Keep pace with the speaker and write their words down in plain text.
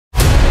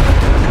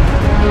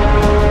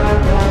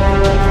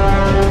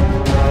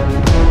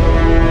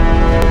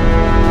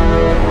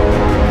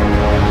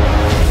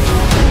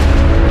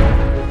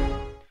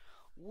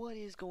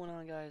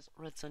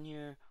Son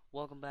here.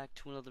 Welcome back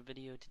to another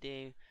video.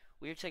 Today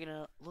we are taking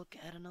a look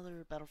at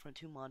another Battlefront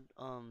 2 mod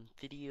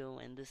video,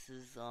 and this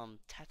is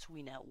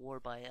Tatooine at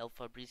War by El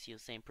Fabricio,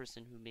 same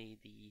person who made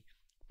the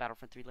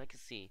Battlefront 3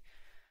 Legacy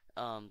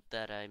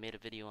that I made a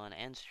video on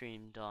and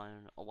streamed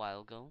on a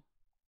while ago.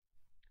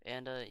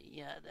 And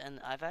yeah,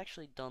 and I've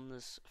actually done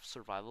this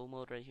survival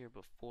mode right here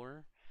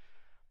before,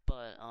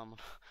 but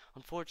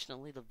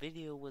unfortunately the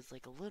video was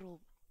like a little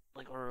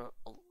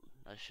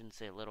I shouldn't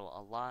say a little,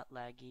 a lot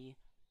laggy.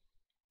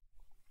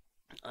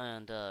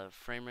 And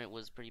frame rate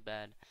was pretty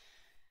bad,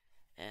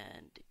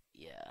 and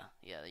yeah,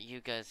 you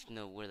guys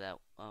know where that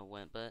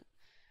went. But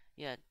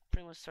yeah,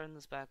 pretty much starting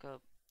this back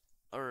up,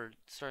 or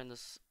starting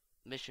this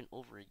mission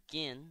over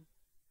again.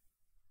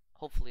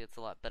 Hopefully it's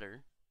a lot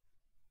better.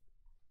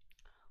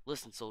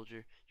 Listen,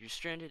 soldier, you're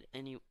stranded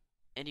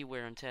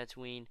anywhere on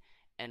Tatooine,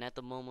 and at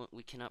the moment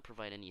we cannot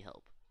provide any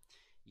help.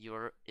 You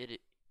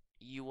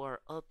are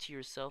up to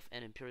yourself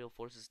and Imperial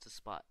forces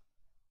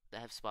that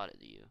have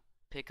spotted you.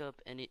 Pick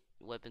up any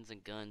weapons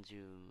and guns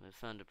you have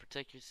found to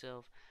protect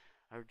yourself.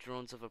 Our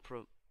drones have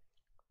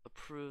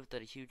approved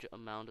that a huge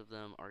amount of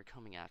them are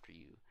coming after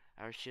you.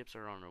 Our ships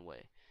are on our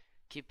way.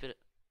 Keep it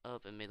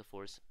up and may the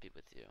force be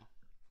with you.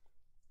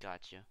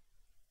 Gotcha.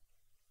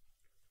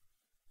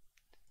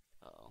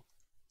 Uh-oh.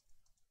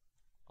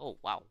 Oh,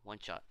 wow. One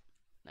shot.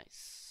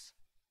 Nice.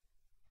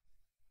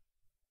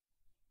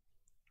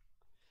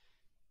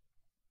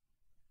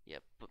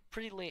 Yep, but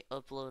pretty late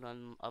upload. I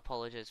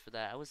apologize for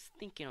that. I was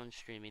thinking on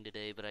streaming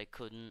today, but I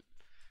couldn't.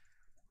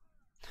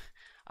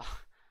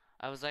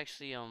 I was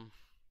actually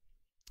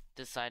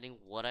deciding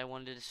what I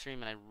wanted to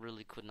stream, and I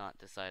really could not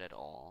decide at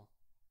all.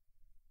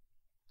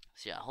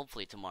 So yeah,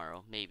 hopefully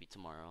tomorrow, maybe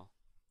tomorrow.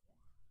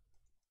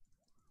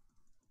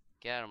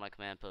 Get out of my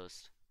command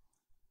post.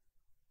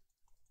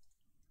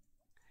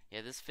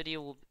 Yeah, this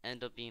video will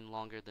end up being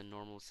longer than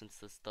normal since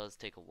this does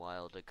take a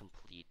while to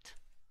complete.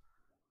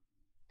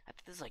 I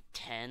think there's like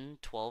 10,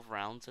 12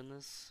 rounds in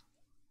this.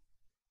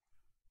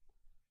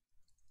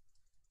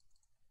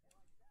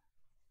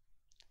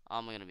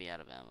 I'm gonna be out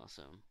of ammo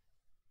soon.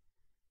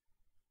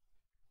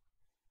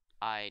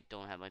 I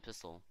don't have my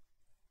pistol.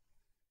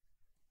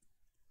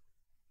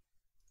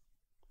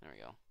 There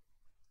we go.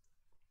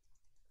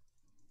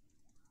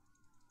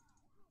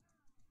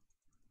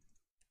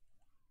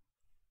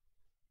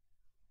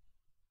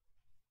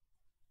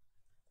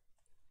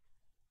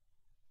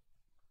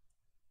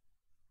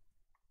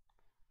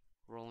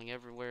 Rolling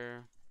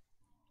everywhere.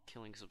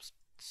 Killing some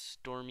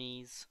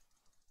stormies.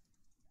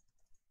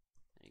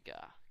 There you go.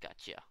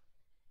 Gotcha.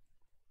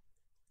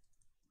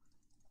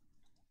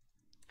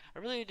 I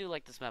really do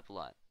like this map a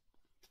lot.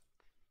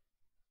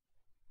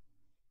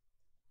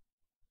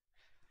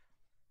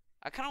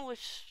 I kind of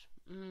wish,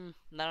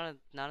 now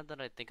that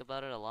I think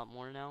about it a lot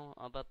more now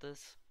about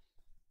this,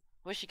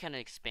 I wish you kind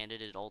of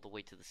expanded it all the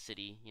way to the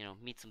city, you know,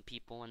 meet some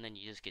people, and then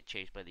you just get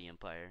chased by the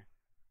Empire.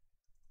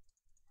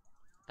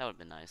 That would have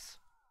been nice.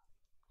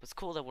 But it's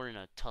cool that we're in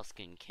a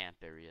Tuscan camp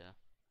area,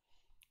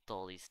 with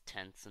all these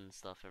tents and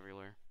stuff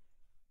everywhere.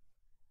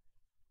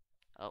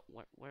 Oh,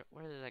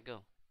 where did that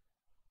go?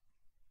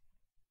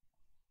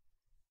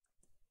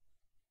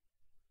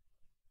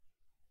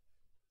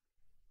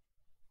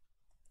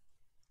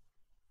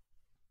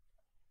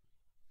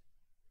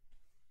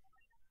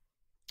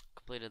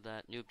 Completed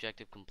that. New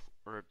objective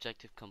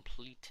objective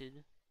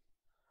completed.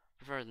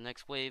 Prepare the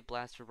next wave.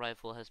 Blaster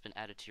rifle has been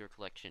added to your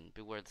collection.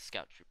 Beware the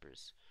scout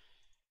troopers.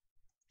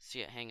 So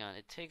yeah, hang on.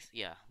 It takes,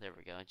 yeah, there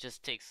we go. It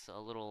just takes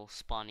a little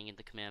spawning in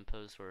the command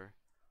post or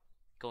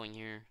going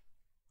here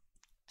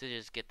to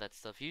just get that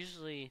stuff.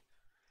 Usually,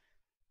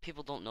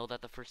 people don't know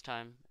that the first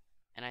time,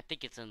 and I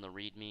think it's in the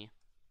README.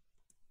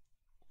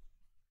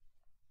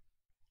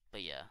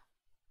 But yeah.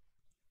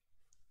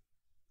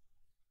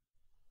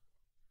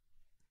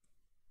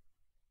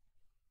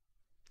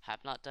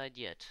 Have not died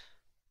yet.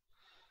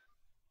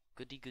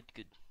 Goody good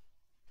good.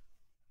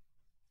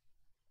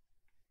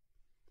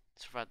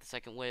 Survived the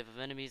second wave of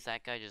enemies.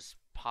 That guy just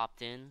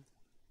popped in.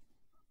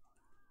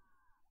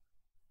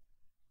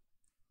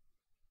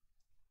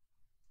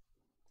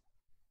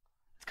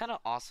 It's kind of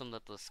awesome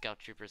that the scout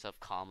troopers have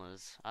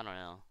commas. I don't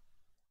know.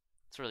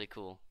 It's really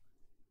cool.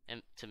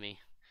 And to me.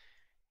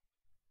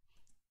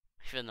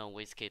 Even though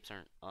wastegapes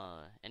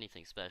aren't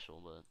anything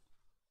special, but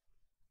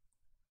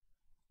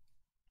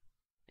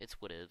it's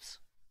whatevs.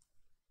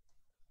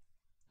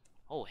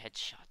 Oh,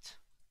 headshot.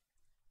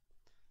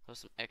 There's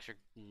some extra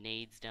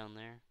nades down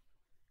there.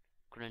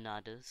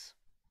 Granadas.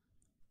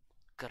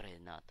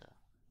 Granada.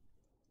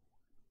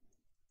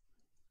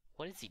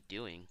 What is he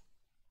doing?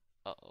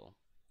 Uh-oh.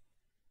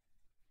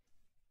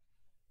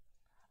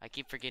 I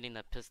keep forgetting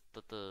that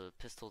the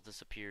pistol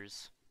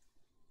disappears.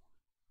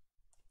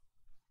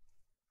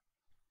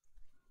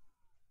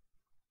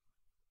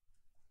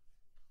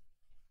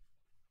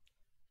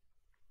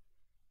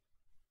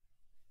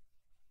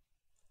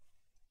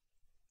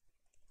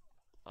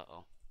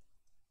 Uh-oh.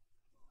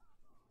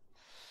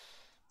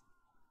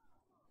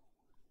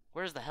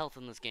 Where's the health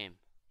in this game?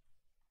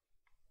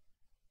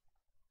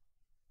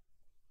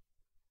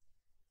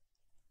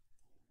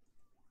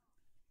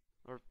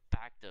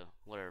 the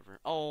whatever.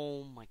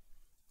 Oh my.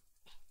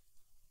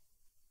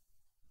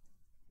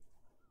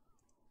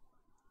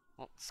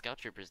 Well, Scout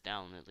Trooper's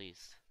down at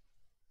least.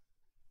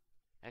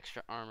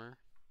 Extra armor.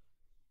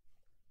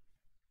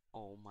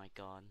 Oh my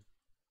god.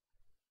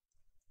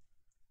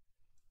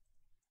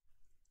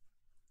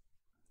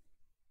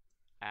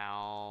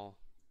 Ow.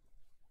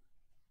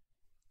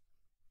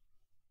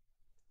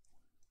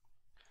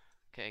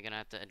 Okay, gonna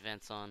have to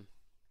advance on.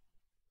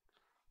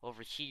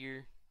 Over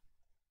here.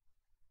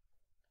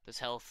 This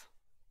health.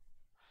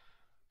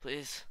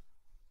 Please.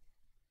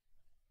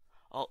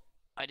 Oh,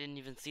 I didn't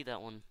even see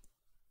that one.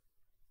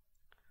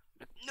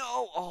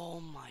 No!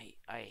 Oh my.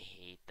 I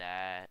hate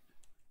that.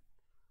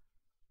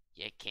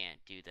 You can't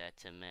do that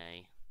to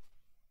me.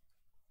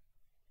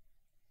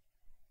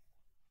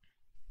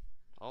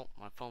 Oh,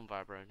 my phone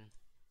vibrated.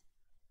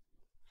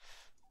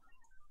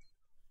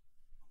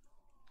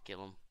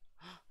 Kill him.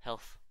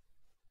 Health.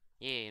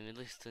 Yay, I'm at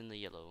least in the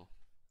yellow.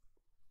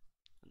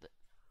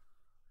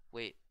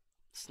 Wait.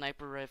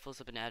 Sniper rifles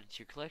have been added to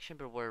your collection,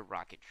 but we're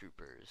rocket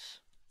troopers.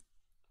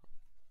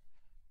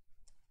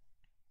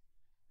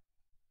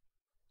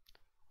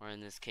 Or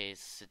in this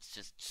case, it's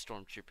just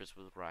stormtroopers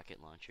with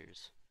rocket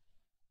launchers.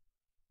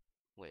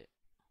 Wait.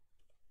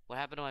 What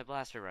happened to my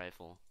blaster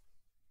rifle?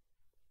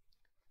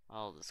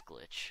 Oh, this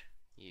glitch.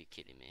 You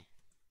kidding me?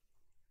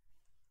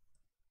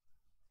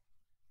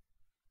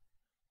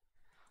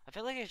 I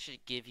feel like I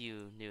should give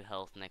you new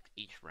health next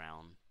each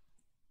round.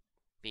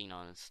 Being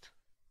honest.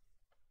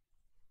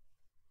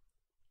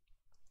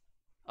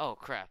 Oh,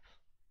 crap.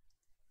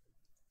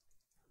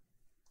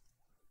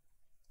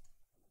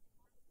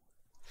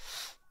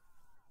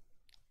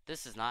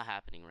 This is not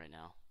happening right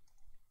now.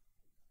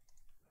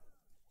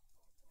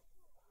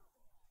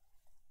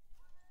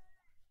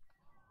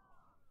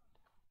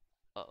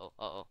 Uh-oh,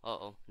 uh-oh,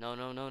 uh-oh. No,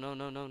 no, no, no,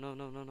 no, no, no,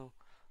 no, no, no.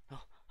 No.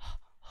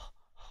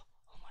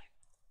 Oh my.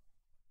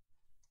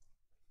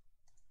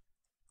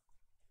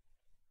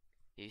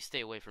 You stay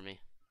away from me.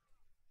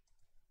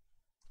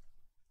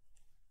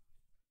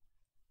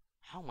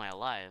 How am I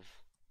alive?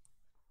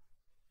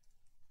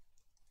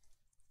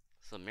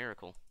 It's a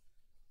miracle.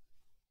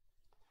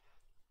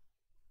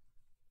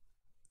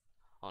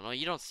 Oh no,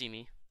 you don't see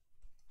me.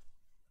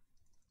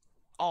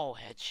 Oh,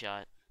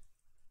 headshot.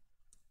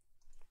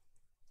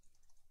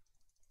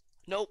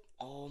 Nope.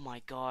 Oh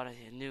my god, I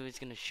knew he was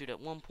gonna shoot at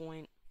one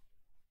point.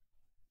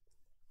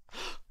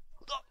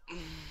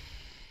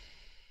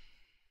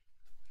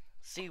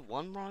 See,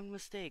 one wrong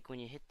mistake when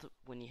you hit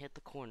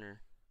the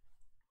corner.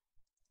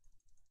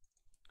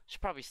 Should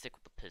probably stick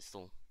with the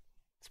pistol.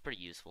 It's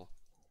pretty useful.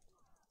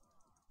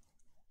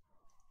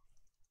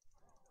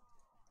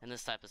 In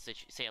this type of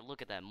situation, say,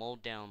 look at that,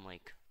 mowed down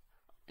like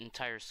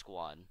entire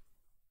squad.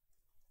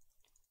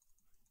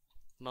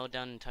 Mowed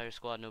down entire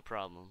squad, no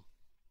problem.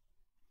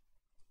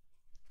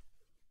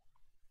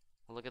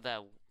 Look at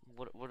that.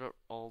 What are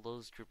all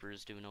those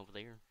troopers doing over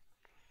there?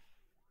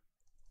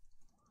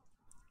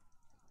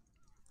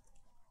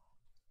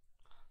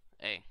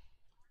 Hey.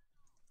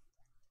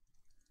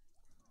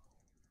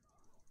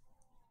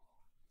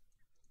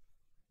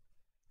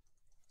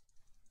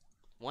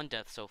 One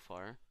death so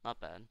far. Not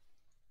bad.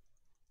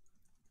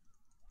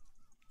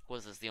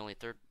 Was this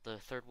the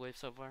third wave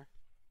so far?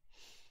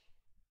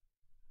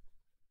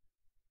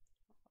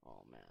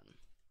 Oh man.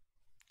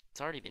 It's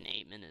already been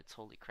 8 minutes.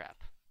 Holy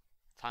crap.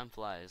 Time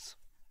flies.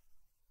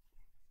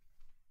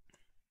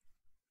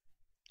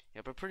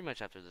 Yeah, but pretty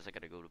much after this I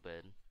gotta go to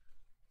bed.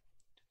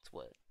 It's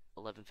what?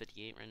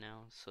 11:58 right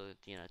now, so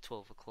you know,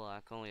 12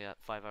 o'clock. Only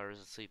got 5 hours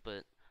of sleep,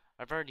 but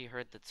I've already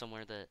heard that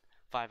somewhere that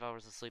 5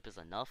 hours of sleep is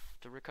enough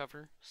to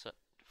recover, so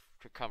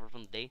recover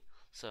from the day.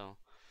 So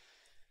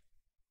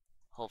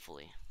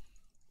hopefully.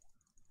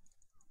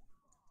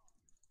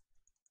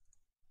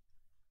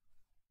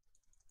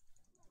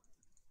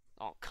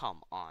 Oh,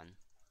 come on.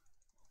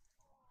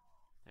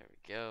 There we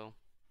go.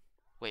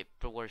 Wait,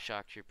 but what are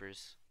shock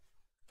troopers?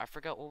 I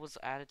forgot what was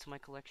added to my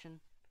collection.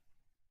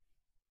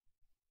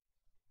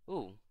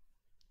 Ooh.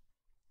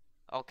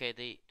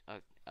 Okay,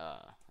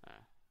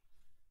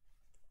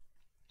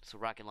 so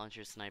rocket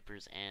launchers,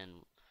 snipers,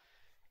 and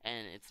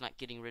it's not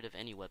getting rid of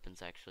any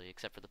weapons actually,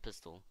 except for the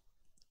pistol.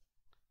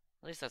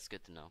 At least that's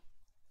good to know.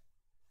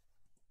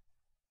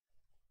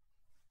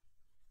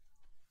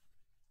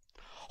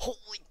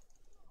 Holy!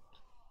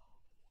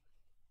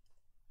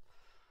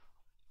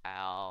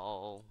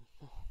 Ow.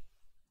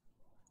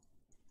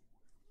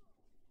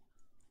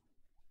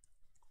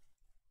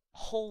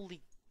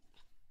 Holy.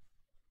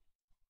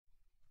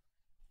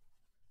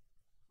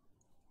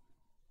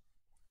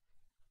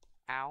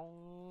 Ow.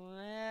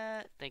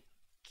 Thank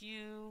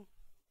you.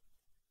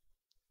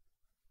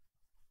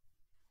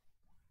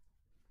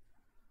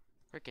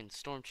 Freaking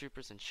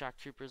stormtroopers and shock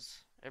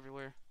troopers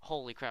everywhere.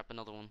 Holy crap,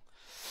 another one.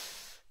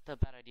 That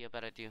bad idea,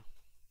 bad idea.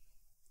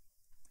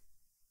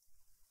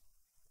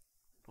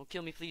 Don't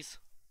kill me, please.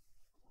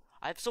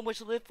 I have so much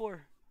to live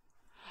for.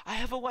 I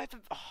have a wife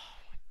and... Oh.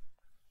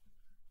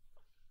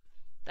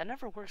 That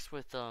never works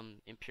with,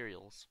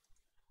 Imperials.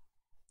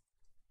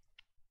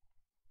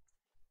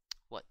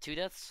 What, 2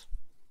 deaths?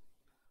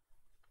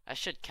 I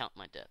should count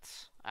my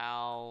deaths.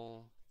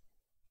 Ow.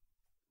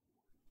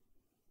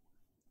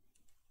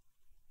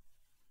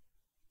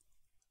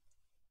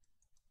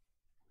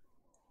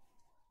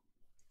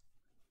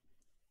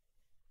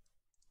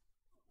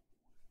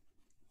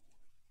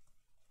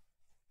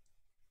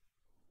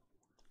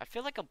 I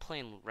feel like I'm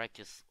playing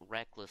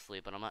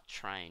recklessly, but I'm not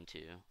trying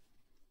to.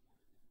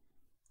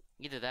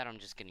 Either that or I'm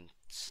just getting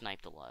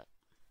sniped a lot.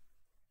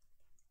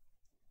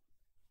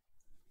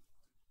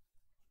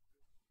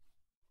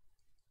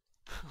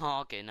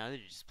 Oh, okay, now they're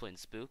just playing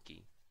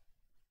spooky.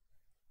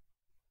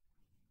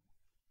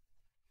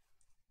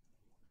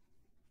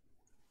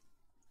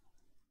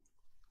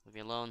 Leave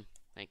me alone.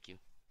 Thank you.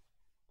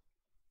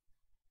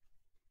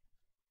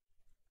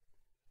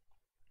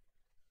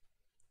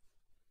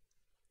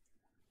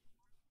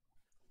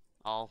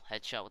 All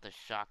headshot with a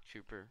shock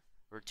trooper.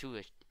 Or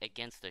two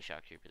against the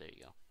shock trooper. There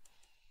you go.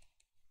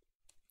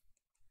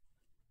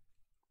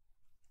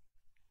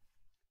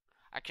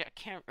 I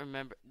can't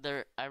remember.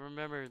 I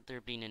remember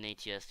there being an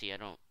ATSD. I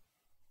don't.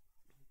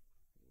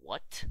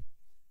 What?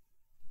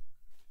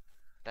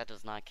 That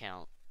does not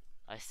count.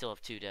 I still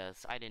have 2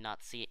 deaths. I did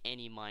not see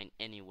any mine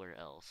anywhere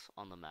else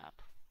on the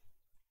map.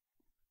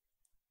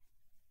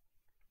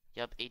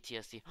 Yep,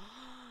 ATSD.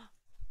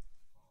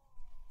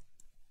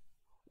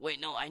 Wait,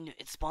 no, I knew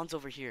it spawns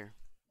over here.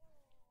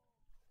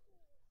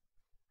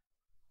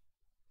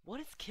 What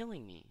is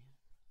killing me?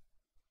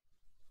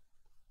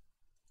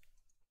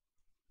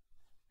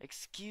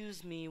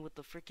 Excuse me with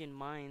the freaking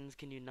mines,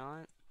 can you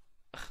not?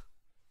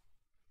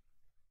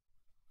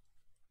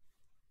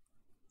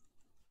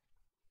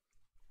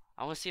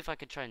 I want to see if I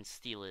could try and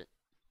steal it.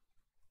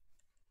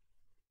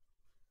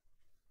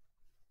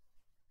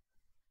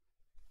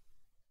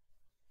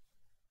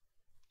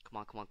 Come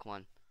on, come on, come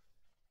on.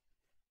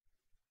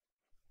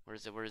 Where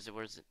is it? Where is it?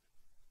 Where is it?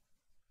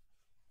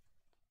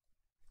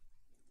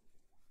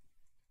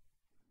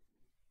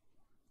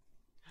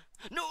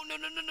 No, no,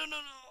 no, no, no, no, no!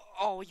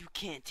 Oh, you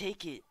can't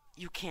take it.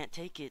 You can't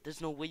take it. There's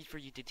no way for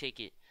you to take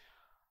it.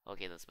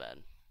 Okay, that's bad.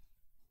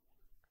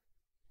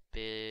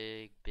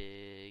 Big,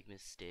 big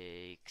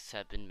mistakes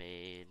have been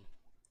made.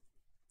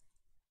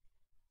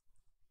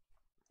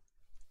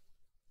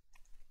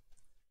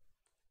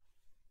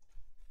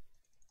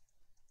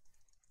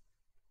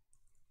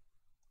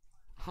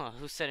 Huh,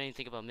 who said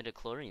anything about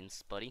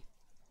midichlorians, buddy?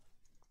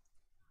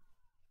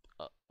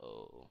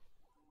 Uh-oh.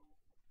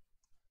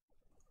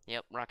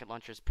 Yep, rocket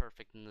launcher is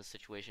perfect in this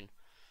situation.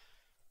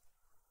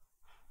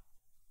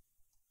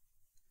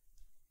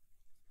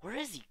 Where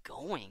is he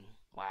going?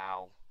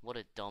 Wow, what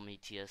a dumb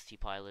ATST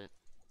pilot.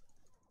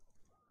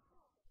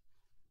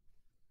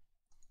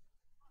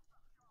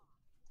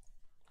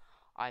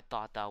 I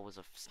thought that was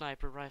a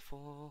sniper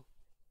rifle.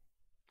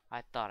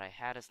 I thought I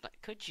had a sniper.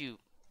 Could you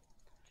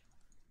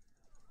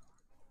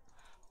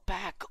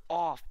back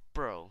off,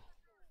 bro?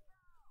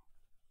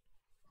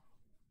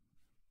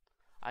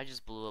 I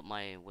just blew up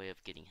my way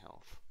of getting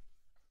health.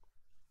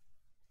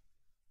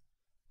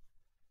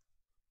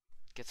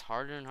 Gets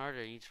harder and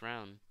harder each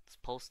round. It's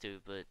supposed to,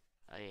 but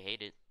I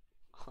hate it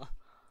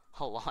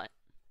a lot.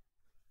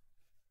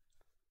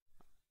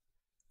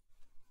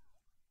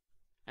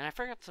 And I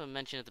forgot to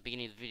mention at the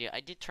beginning of the video, I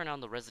did turn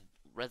on the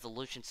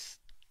resolution.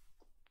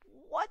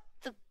 What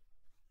the?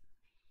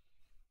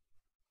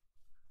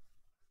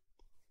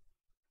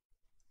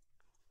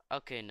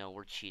 Okay, no,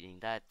 we're cheating.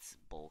 That's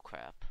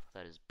bullcrap.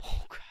 That is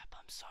bullcrap.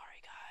 I'm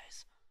sorry,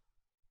 guys.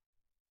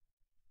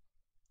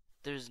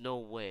 There's no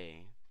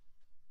way.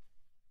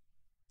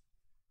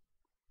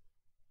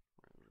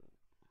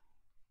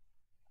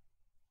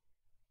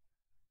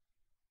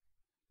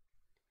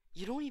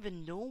 You don't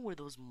even know where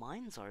those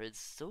mines are. It's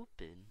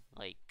stupid.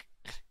 Like,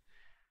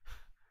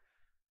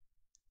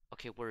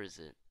 okay, where is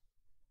it?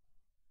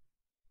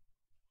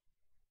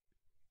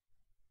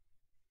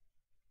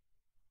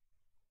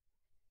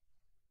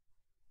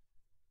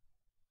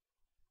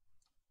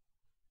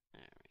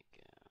 There we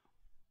go.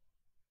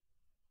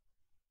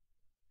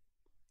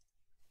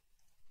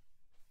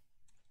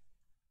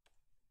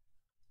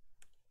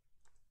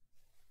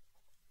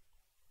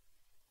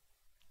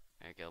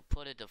 There we go.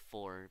 Put it to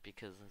 4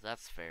 because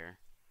that's fair.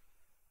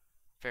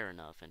 Fair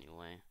enough,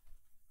 anyway.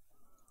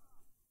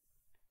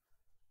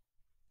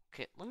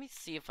 Okay, let me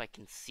see if I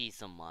can see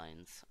some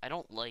mines. I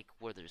don't like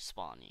where they're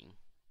spawning.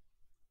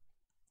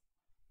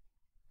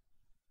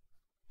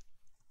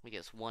 I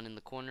guess one in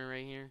the corner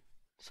right here,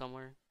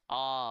 somewhere.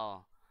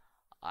 Oh,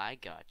 I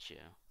got you.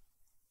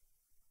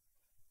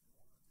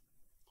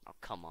 Oh,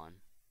 come on.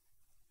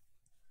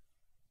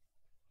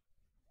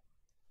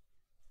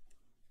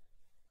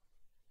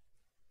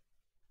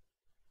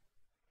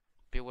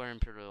 Beware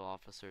Imperial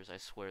officers, I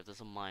swear,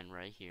 there's a mine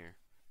right here.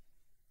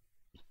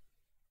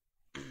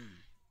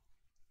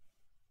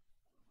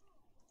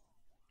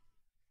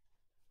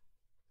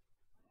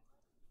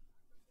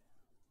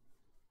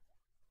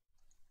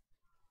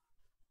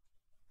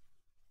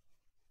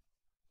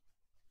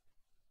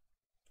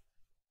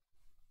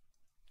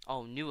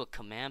 Oh, knew a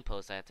command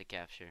post I had to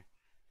capture.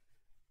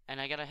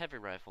 And I got a heavy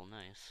rifle,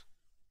 nice.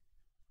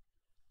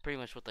 Pretty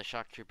much what the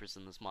shock troopers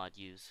in this mod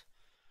use.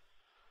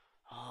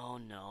 Oh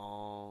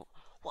no.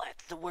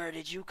 Where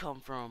did you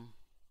come from?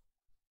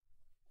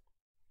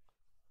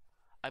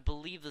 I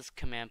believe this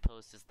command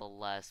post is the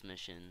last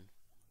mission.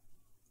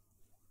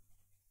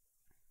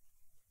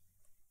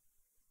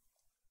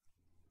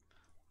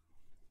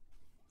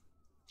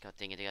 God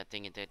dang it, god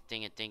dang it,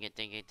 dang it, dang it,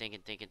 dang it, dang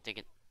it, dang it, dang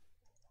it.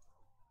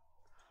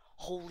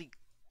 Holy.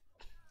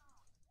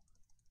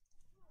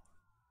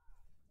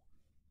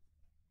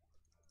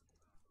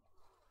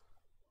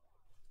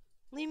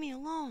 Leave me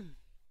alone.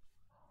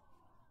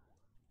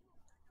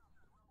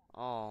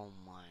 Oh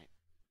my.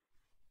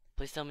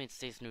 Please tell me it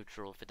stays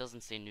neutral. If it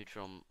doesn't stay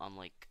neutral, I'm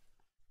like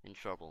in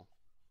trouble.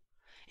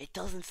 It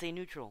doesn't say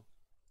neutral.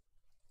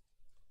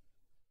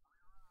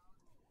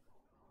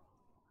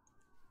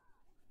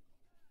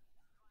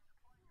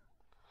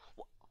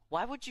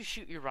 Why would you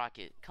shoot your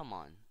rocket? Come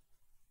on.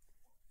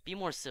 Be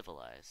more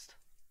civilized.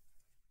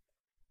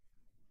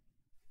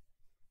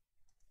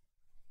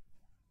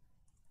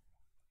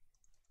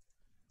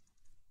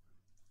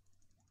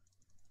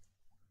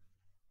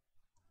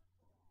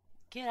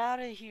 Get out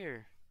of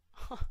here.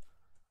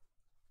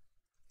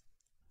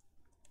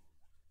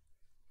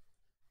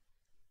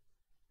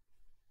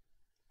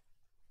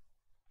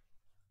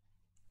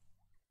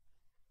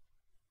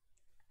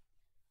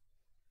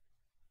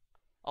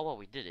 Oh well,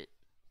 we did it.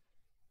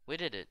 We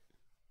did it.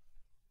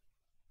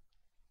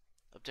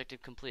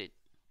 Objective complete.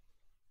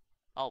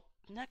 Oh,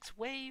 next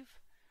wave?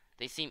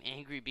 They seem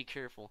angry, be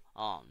careful.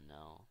 Oh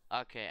no.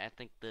 Okay, I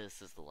think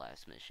this is the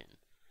last mission.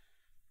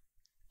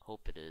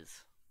 Hope it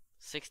is.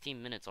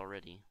 16 minutes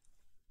already.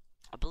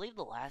 I believe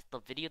the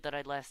video that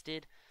I last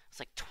did was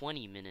like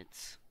 20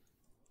 minutes.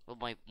 Well,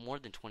 like more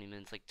than 20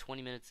 minutes, like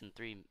 20 minutes and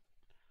 3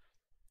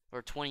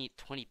 or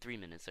 23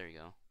 minutes. There you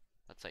go.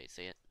 That's how you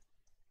say it.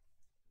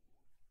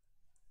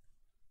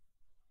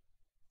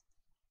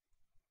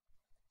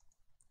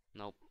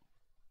 Nope.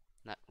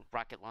 Not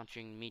rocket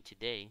launching me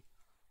today.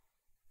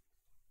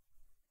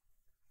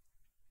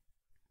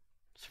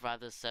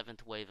 Survive the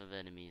 7th wave of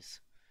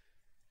enemies.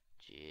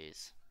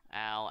 Jeez. Ow,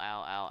 ow,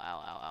 ow,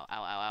 ow, ow, ow,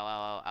 ow, ow,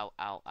 ow, ow, ow,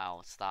 ow,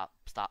 ow. Stop,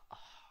 stop.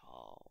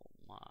 Oh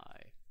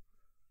my.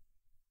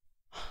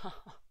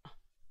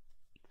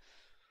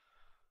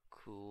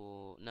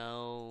 Cool.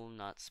 No,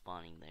 not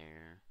spawning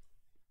there.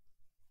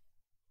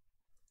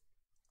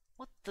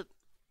 What the?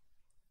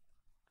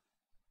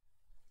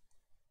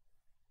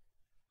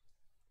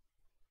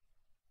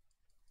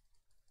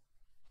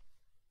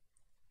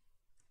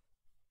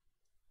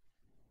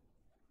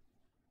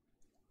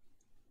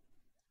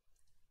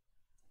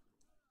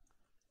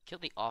 Kill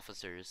the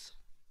officers.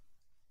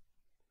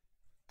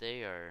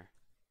 They are.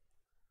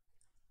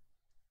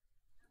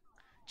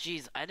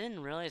 Jeez, I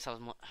didn't realize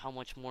how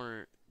much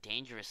more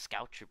dangerous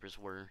scout troopers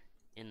were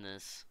in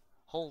this.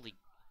 Holy.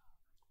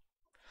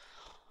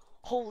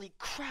 Holy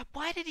crap!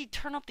 Why did he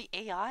turn up the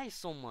AI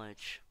so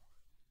much?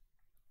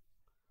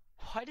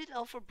 Why did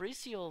El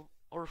Fabricio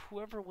or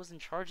whoever was in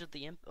charge of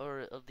the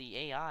of the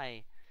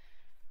AI?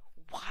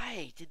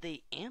 Why did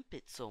they amp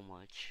it so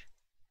much?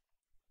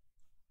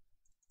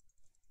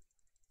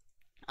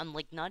 I'm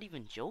like not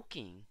even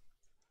joking.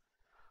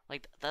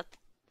 Like that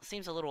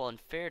seems a little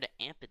unfair to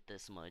amp it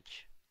this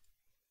much.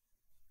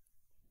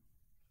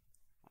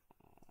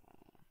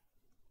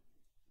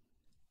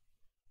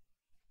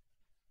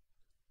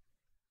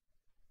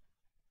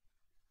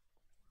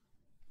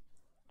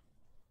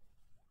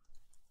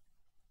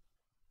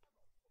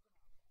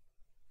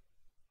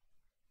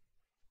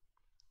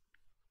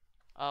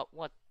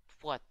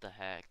 What the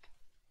heck?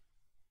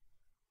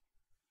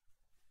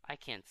 I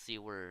can't see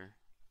where.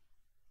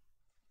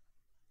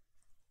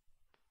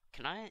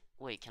 Can I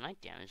wait? Can I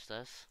damage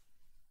this?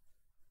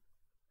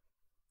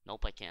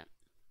 Nope, I can't.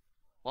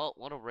 Well,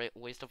 what a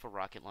waste of a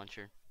rocket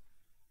launcher.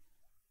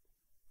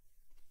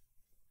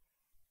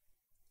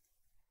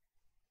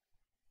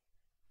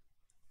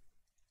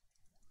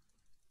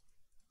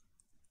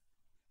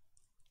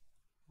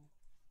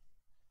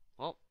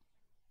 Well,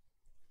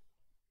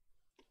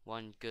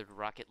 one good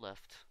rocket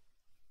left.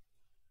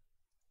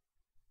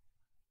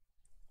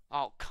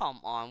 Oh,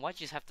 come on. Why'd you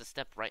just have to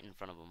step right in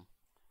front of him?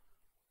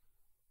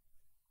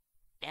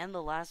 And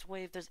the last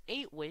wave. There's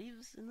 8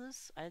 waves in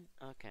this?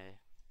 Okay.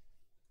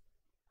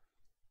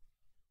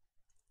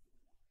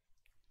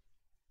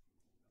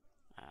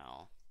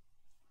 Ow.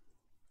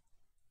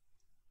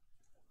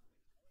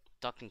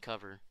 Duck and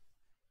cover.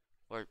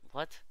 Or,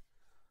 what?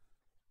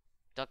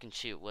 Duck and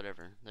shoot,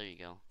 whatever. There you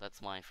go. That's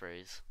my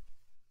phrase.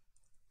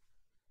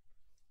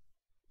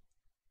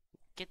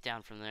 Get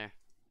down from there.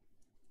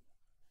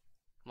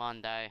 Come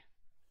on, die.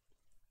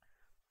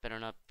 Better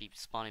not be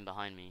spawning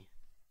behind me.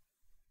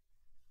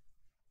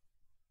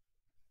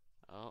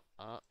 Oh,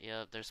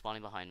 yeah, they're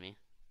spawning behind me.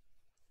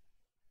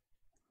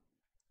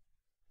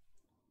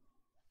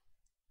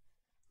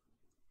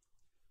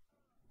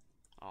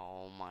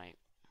 Oh my.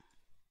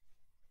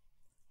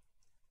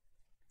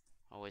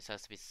 Always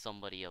has to be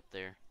somebody up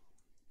there.